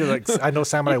 I know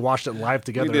Sam and I watched it live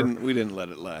together. We didn't let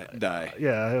it die.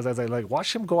 Yeah, I was like,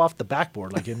 watch him go off the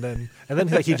backboard, and then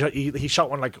he shot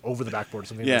one over the backboard,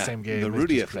 something in the same game. The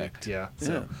Rudy effect. Yeah.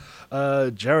 So,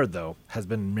 Jared though has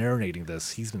been marinating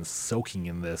this. He's been soaking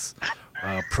in this,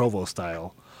 Provo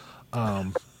style.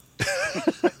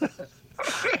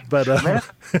 But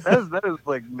that is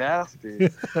like nasty.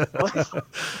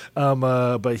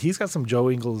 But he's got some Joe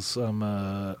Ingles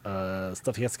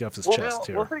stuff he has to get off his chest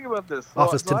here. Well, think about this.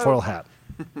 Off his tinfoil hat.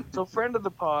 So, friend of the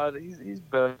pod, he's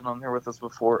been on here with us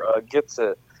before. Gets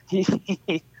it.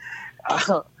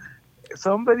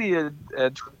 Somebody had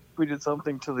tweeted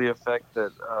something to the effect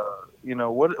that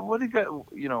what he got.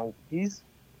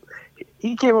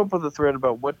 He came up with a thread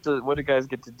about what do guys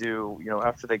get to do,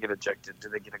 after they get ejected. Do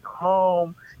they get to go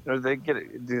home? Do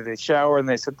they shower and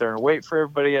they sit there and wait for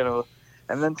everybody? And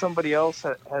then somebody else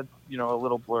had a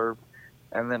little blurb,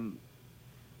 and then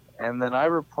I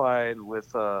replied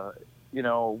with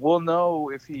we'll know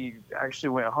if he actually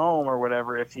went home or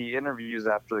whatever if he interviews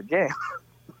after the game.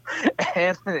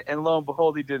 and lo and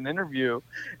behold, he did an interview.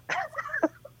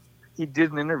 He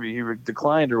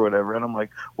declined or whatever, and I'm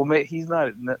like, well, mate, he's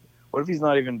not. What if he's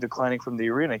not even declining from the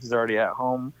arena? He's already at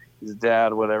home. He's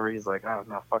dad, whatever. He's like, oh,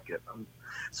 no, fuck it.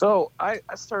 So I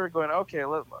started going, okay,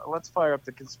 let's fire up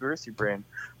the conspiracy brain.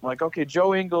 I'm like, okay,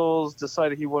 Joe Ingles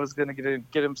decided he was going to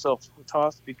get himself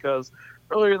tossed because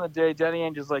earlier in the day, Danny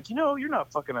Ainge is like, you're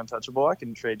not fucking untouchable. I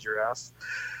can trade your ass.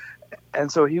 And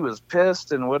so he was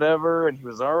pissed and whatever, and he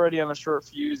was already on a short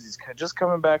fuse. He's just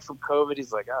coming back from COVID.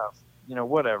 He's like,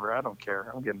 whatever. I don't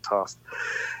care. I'm getting tossed.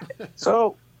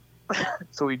 So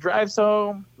he drives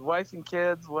home, his wife and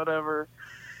kids, whatever.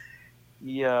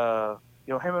 He, him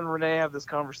and Renee have this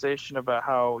conversation about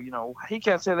how, he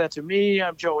can't say that to me.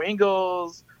 I'm Joe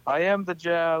Ingles. I am the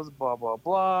Jazz, blah, blah,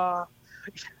 blah.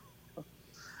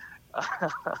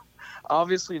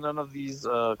 Obviously, none of these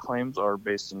claims are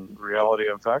based in reality.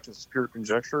 In fact, it's pure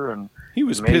conjecture. And he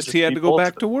was pissed he had to go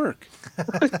back to work.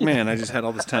 Man, I just had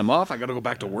all this time off. I got to go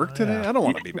back to work today. I don't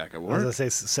want to be back at work. I was going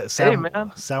to say,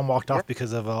 Sam walked off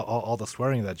because of all the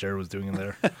swearing that Jared was doing in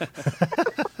there.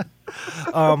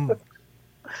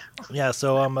 Yeah,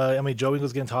 so Joe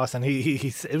Ingles getting tossed, and he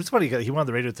it was funny. He went on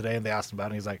the radio today, and they asked him about it.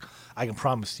 And he's like, "I can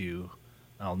promise you,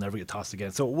 I'll never get tossed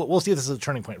again." So we'll see if this is a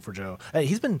turning point for Joe.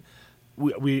 He's been.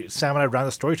 Sam and I ran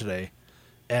the story today,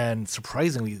 and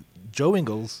surprisingly, Joe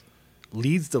Ingles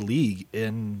leads the league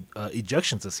in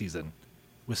ejections this season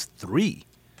with 3.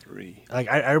 Like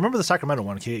I remember the Sacramento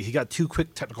one. He got 2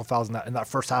 quick technical fouls in that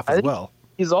first half as well.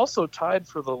 He's also tied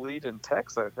for the lead in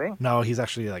techs, I think. No, he's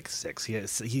actually like 6. He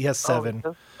has 7.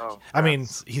 I mean,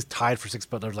 he's tied for 6,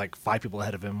 but there's like 5 people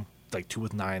ahead of him, like 2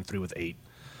 with 9, 3 with 8.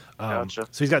 Gotcha.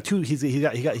 So he's got 2. He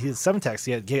has 7 techs.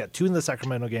 He got 2 in the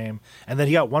Sacramento game, and then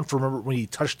he got 1 for when he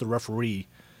touched the referee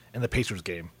in the Pacers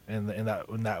game in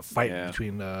that fight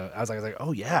between. I was like,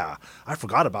 oh yeah, I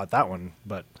forgot about that one.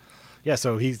 But yeah,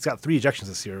 so he's got 3 ejections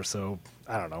this year. So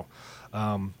I don't know.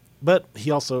 But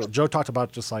Joe talked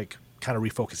about just like kind of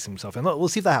refocusing himself, and we'll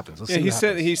see if that happens. He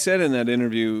said in that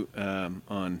interview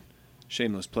on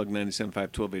shameless plug 97.5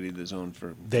 1280 The Zone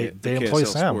for they employ KSL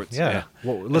Sam. Sports. Yeah.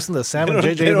 Well, listen to Sam and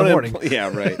JJ in the morning. Yeah,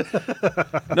 right.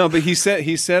 No, but he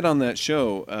said on that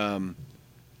show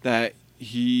that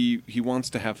he wants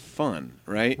to have fun,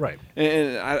 right? Right.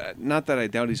 And not that I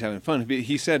doubt he's having fun, but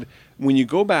he said when you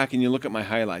go back and you look at my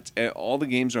highlights, all the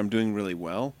games where I'm doing really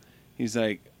well, he's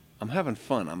like, I'm having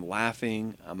fun. I'm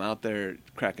laughing. I'm out there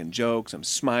cracking jokes. I'm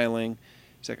smiling.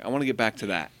 He's like, I want to get back to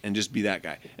that and just be that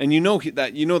guy. And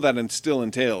that still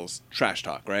entails trash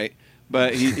talk, right?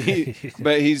 But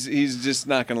he's just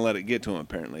not going to let it get to him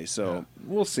apparently. So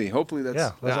we'll see. Hopefully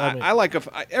that's. Yeah,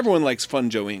 everyone likes fun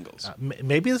Joe Ingles.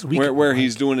 Maybe this week where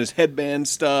he's doing his headband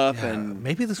stuff and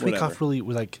maybe this week off really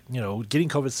was like getting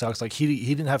COVID sucks. Like he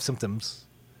didn't have symptoms.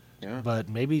 Yeah. But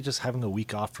maybe just having a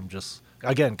week off from just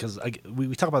again because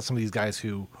we talk about some of these guys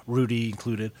who Rudy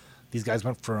included. These guys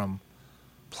went from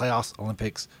playoffs,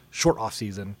 Olympics, short off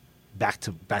season, back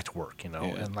to work.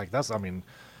 And like that's I mean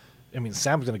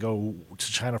Sam's gonna go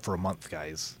to China for a month,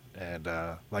 guys, and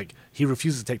like he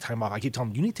refuses to take time off. I keep telling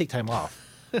him you need to take time off.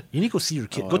 You need to go see your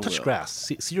kid. Oh, Go I touch will.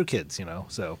 grass. See your kids.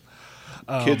 So.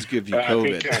 Kids give you I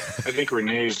COVID. think I think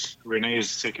Renee's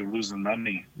sick of losing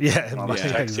money. Yeah, On the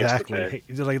Yeah. text exactly. yesterday.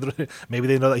 He's like, maybe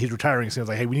they know that he's retiring soon. It's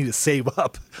like, hey, we need to save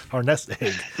up our nest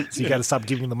egg, so you got to stop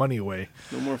giving the money away.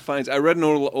 No more fines. I read an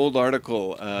old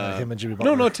article. Him and Jimmy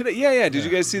No, Butler. today. Yeah. Did you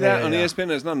guys see that Yeah, on yeah.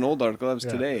 ESPN? It's not an old article. That was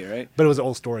Yeah. today, right? But it was an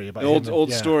old story about An him old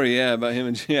and, story, yeah, about him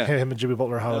and him and Jimmy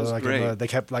Butler. How That was like great. they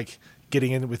kept like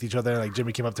getting in with each other. Like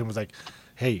Jimmy came up to him and was like,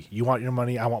 "Hey, you want your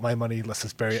money? I want my money. Let's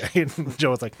just bury it." And Joe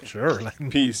was like, "Sure." Like,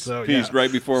 Peace, so, peace. yeah.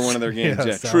 Right before one of their games. Yeah,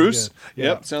 Yeah, sounds truce. good. Yeah.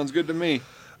 Yep, sounds good to me.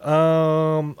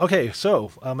 Okay, so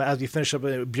as we finish up,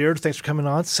 Beard, thanks for coming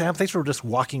on. Sam, thanks for just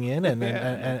walking in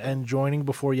and joining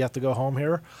before you have to go home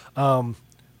here.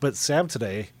 But Sam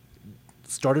today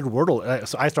started Wordle.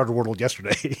 So I started Wordle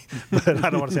yesterday, but I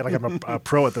don't want to say like I'm a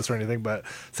pro at this or anything. But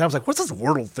Sam's like, "What's this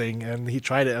Wordle thing?" And he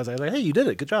tried it. I was like, "Hey, you did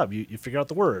it. Good job. You figured out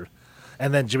the word."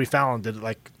 And then Jimmy Fallon did it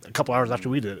like a couple hours after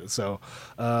we did it. So,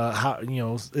 how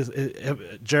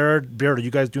Jared, Beard, are you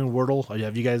guys doing Wordle?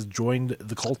 Have you guys joined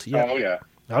the cult yet? Oh yeah.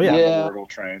 Oh yeah. Yeah. The Wordle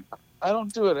train. I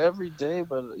don't do it every day,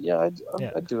 but yeah,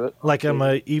 I do it. Like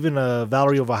even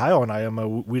Valerie of Ohio and I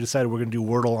we decided we're gonna do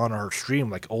Wordle on our stream,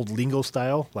 like old lingo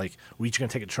style. Like we're each gonna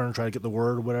take a turn, try to get the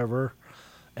word or whatever.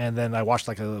 And then I watched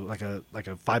like a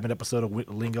 5-minute episode of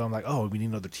lingo. I'm like, oh, we need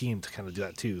another team to kind of do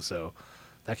that too. So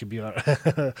that could be our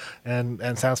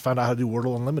and Sam's found out how to do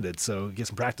Wordle Unlimited, so get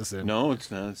some practice in. No, it's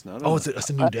not. It's not. Oh, it's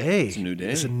a new day. It's a new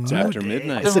day. It's, It's after day.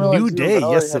 midnight. It's a new day.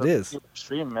 Yes, it is.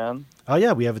 Stream, man. Oh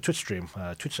yeah, we have a Twitch stream.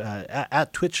 Twitch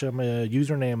at Twitch. I'm a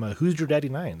username. Who's your daddy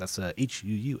 9? That's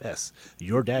HUUS.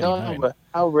 Your daddy No, 9. but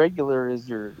how regular is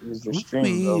your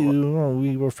stream? though?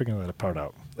 We were figuring that part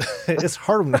out. It's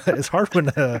hard. It's hard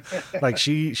when like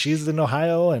she's in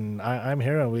Ohio and I'm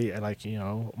here, and we like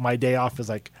my day off is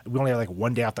like we only have like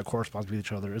one day off that corresponds with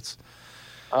each other. It's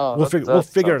we'll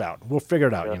figure it out. We'll figure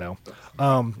it out. Yeah.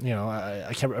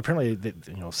 I can't. Apparently,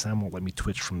 Sam won't let me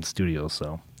Twitch from the studio,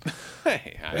 so.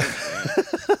 Hey,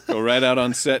 go right out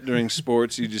on set during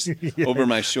sports. You just over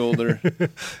my shoulder.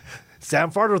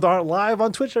 Sam Farters aren't live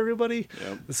on Twitch, everybody.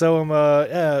 Yep.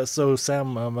 So so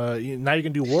Sam, now you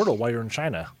can do Wordle while you're in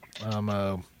China.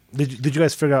 Did you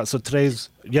guys figure out? So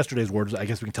yesterday's words, I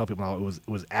guess we can tell people now it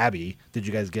was Abby. Did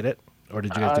you guys get it, or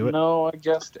did you guys do it? No, I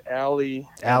guessed Allie.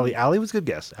 Allie was a good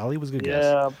guess. Allie was a good guess.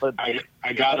 Yeah, but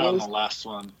I got on the last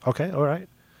one. Okay, all right.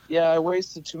 yeah, I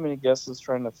wasted too many guesses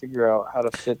trying to figure out how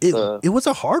to fit It was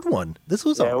a hard one. This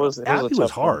was Yeah, it was a Abby was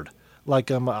tough one. hard. Like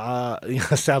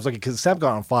Sam's like because Sam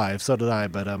got on 5, so did I.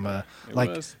 But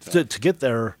like was to get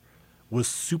there was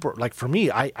super. Like for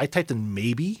me, I typed in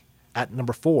maybe at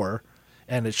number 4,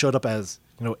 and it showed up as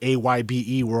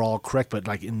AYBE were all correct, but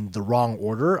like in the wrong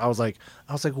order. I was like,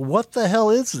 what the hell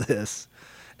is this?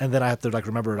 And then I have to like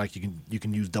remember like you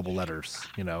can use double letters,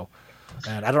 And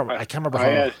I can't remember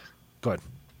how. Go ahead.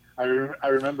 I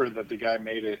remember that the guy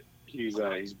made it.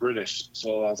 He's British,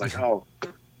 so I was like, oh,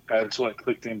 that's what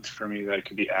clicked in for me that it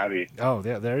could be Abby. Oh,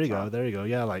 yeah, there you go.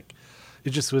 Yeah, like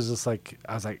it just was just like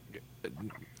I was like,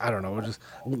 I don't know. It just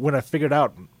when I figured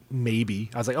out maybe,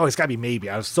 I was like, oh, it's got to be maybe.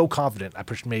 I was so confident. I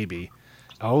pushed maybe.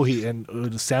 Oh,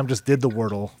 Sam just did the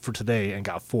Wordle for today and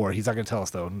got 4. He's not going to tell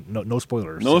us though. No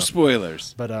spoilers. No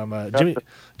spoilers. But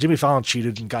Jimmy Fallon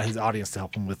cheated and got his audience to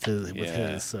help him with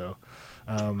his. So,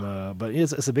 but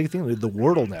it's a big thing, the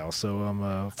Wordle now. So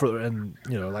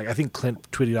like I think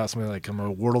Clint tweeted out something like,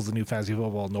 "Wordle's the new fantasy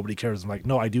football. Nobody cares." I'm like,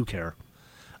 no, I do care.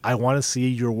 I want to see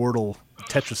your Wordle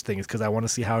Tetris thing, is because I want to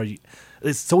see how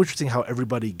it's so interesting how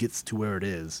everybody gets to where it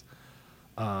is.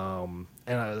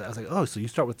 And I was like, oh, so you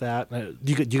start with that. Do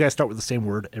you guys start with the same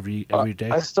word every day?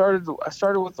 I started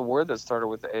with the word that started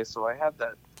with the A, so I had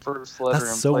that first letter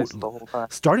in place the whole time.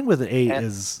 Starting with an A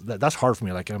that's hard for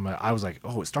me. Like I was like,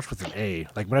 oh, it starts with an A.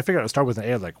 Like when I figured out it started with an A,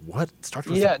 I was like, what? It starts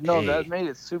with an A. That made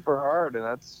it super hard, and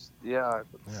that's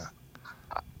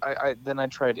Then I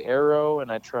tried arrow,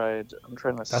 and I'm trying to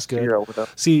figure out what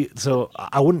that. See, so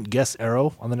I wouldn't guess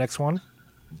arrow on the next one.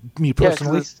 Me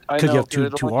personally, because you have two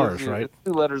R's, right?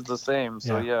 2 letters the same,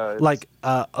 so it's like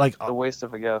a waste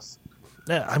of a guess.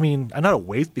 Yeah, I mean, not a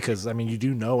waste because you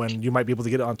do know, and you might be able to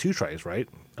get it on 2 tries, right?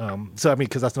 So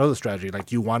because that's another strategy. Like,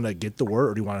 do you want to get the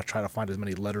word, or do you want to try to find as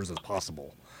many letters as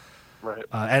possible? Right.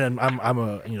 And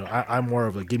I'm more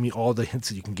of a give me all the hints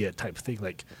that you can get type of thing.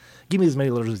 Like, give me as many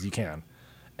letters as you can.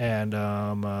 And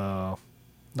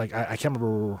like I can't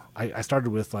remember. I started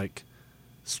with like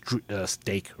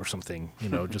steak or something,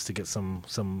 just to get some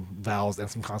vowels and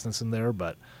some consonants in there.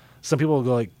 But some people will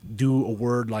go like do a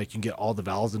word like you can get all the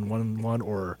vowels in one,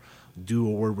 or do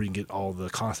a word where you can get all the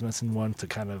consonants in one to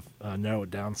kind of narrow it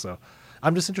down. So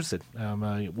I'm just interested.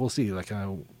 We'll see. Like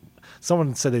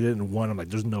someone said they didn't win. I'm like,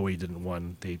 there's no way you didn't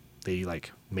win. They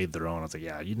like made their own. I was like,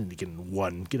 yeah, you didn't get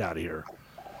one. Get out of here.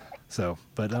 So,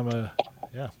 but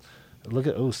yeah. Look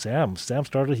at Sam. Sam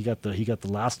started. He got the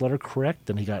last letter correct,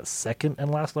 and he got second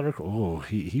and last letter. Oh,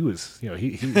 he was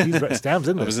he's Sam's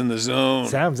in this. I was in the zone.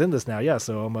 Sam's in this now. Yeah.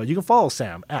 So you can follow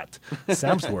Sam at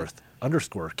Samsworth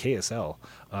 _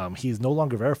 KSL. He's no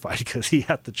longer verified because he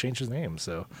had to change his name.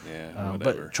 So yeah,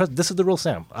 whatever. But trust, this is the real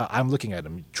Sam. I'm looking at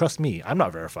him. Trust me, I'm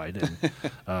not verified. And,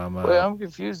 Wait, I'm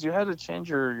confused. You had to change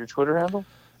your Twitter handle?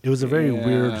 it was a very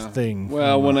weird thing.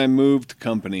 Well, when I moved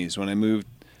companies, when I moved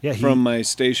Yeah, from my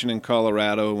station in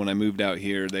Colorado, when I moved out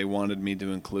here, they wanted me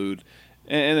to include,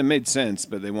 and it made sense,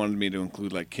 but they wanted me to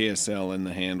include like KSL in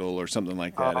the handle or something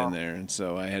like that in there. And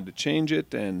so I had to change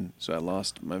it, and so I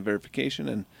lost my verification.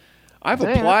 And I've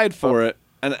applied for it,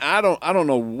 and I don't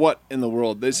know what in the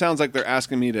world. It sounds like they're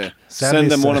asking me to send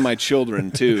them one of my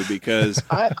children too, because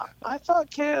I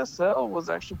thought KSL was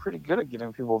actually pretty good at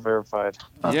getting people verified.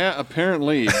 yeah,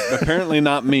 apparently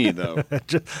not me though.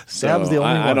 Sam's the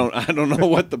only one. I don't know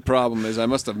what the problem is. I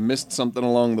must have missed something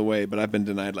along the way, but I've been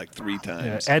denied like 3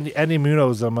 times. Yeah, Andy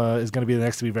Munoz is going to be the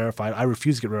next to be verified. I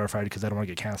refuse to get verified because I don't want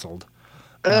to get canceled.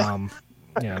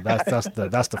 Yeah, that's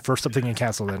the first thing getting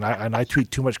canceled, and I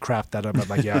tweet too much crap that I'm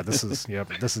like, this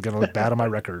is gonna look bad on my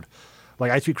record.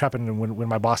 Like I tweet crap, and when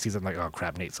my boss sees it, I'm like, oh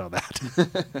crap, Nate saw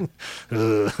that.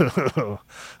 I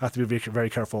have to be very, very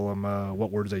careful on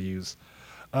what words I use.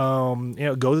 Go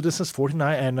the distance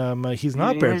 49, and he's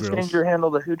not Bear Grylls. Change your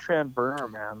handle to Hootran Burner,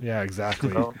 man. Yeah,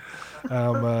 exactly.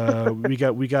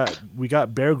 We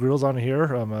got Bear Grylls on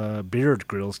here. Beard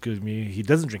Grylls, excuse me. He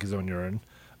doesn't drink his own urine.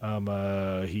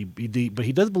 But he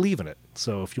does believe in it.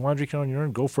 So if you want to drink your own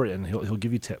urine, go for it, and he'll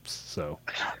give you tips. So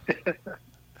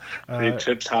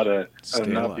tips how to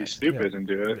not be stupid and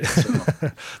do it.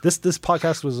 So. This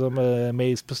podcast was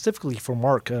made specifically for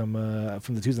Mark from the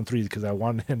 2s and 3s because I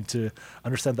wanted him to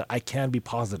understand that I can be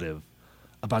positive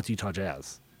about Utah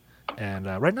Jazz. And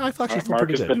right now I actually feel Mark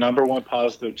pretty is good. the number one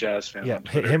positive Jazz fan. Yeah,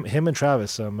 him and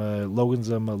Travis, Logan's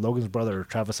brother,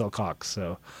 Travis L. Cox.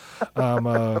 So.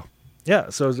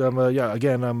 Yeah, so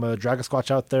again, I'm Dragon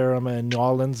Squatch out there. I'm in New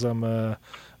Orleans. I'm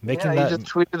making that. He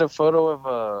just tweeted a photo of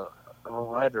a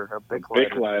lighter, a big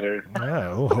lighter.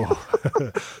 Yeah,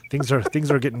 things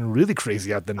are getting really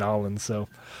crazy out in New Orleans. So,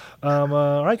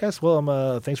 all right, guys.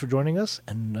 Well, thanks for joining us,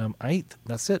 and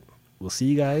that's it. We'll see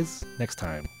you guys next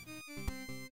time.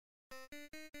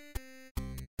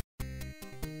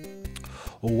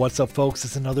 What's up, folks?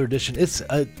 It's another edition. It's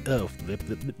let's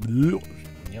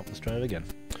try it again.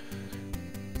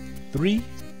 3,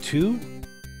 2,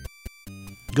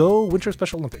 go Winter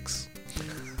Special Olympics.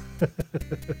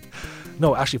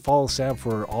 No, actually follow Sam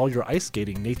for all your ice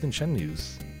skating Nathan Chen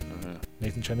news.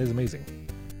 Nathan Chen is amazing.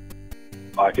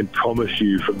 I can promise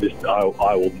you from this, I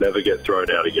will never get thrown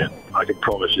out again. I can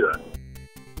promise you that.